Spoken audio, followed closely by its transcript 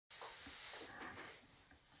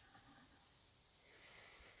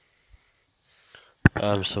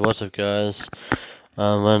So what's up, guys?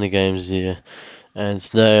 Only Games here, and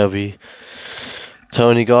today I'll be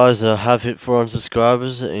telling you guys that I have hit 400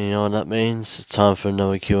 subscribers, and you know what that means. It's time for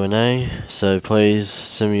another Q&A. So please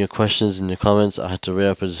send me your questions in the comments. I had to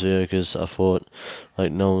re-up this video because I thought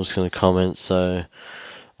like no one was gonna comment, so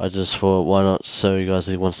I just thought why not show you guys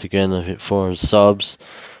that once again I've hit 400 subs.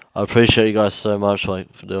 I appreciate you guys so much,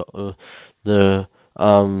 like for the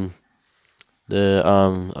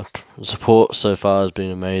support so far has been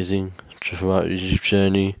amazing from my YouTube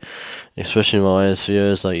journey, especially my latest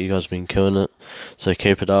videos. Like, you guys have been killing it, so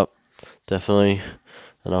keep it up, definitely.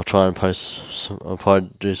 And I'll try and I'll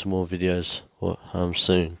probably do some more videos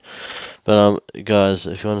soon. But guys,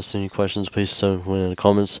 if you want to send me questions, please send them in the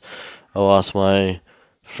comments. I'll ask my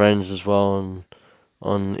friends as well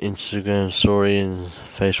on Instagram story and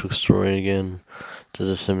Facebook story again to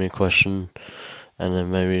just send me a question, and then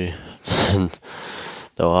maybe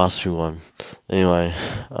they'll ask me one. Anyway,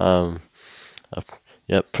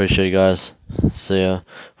 yep, appreciate you guys. See ya.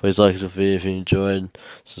 Please like the video if you enjoyed.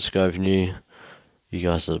 Subscribe if you're new. You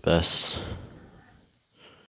guys are the best.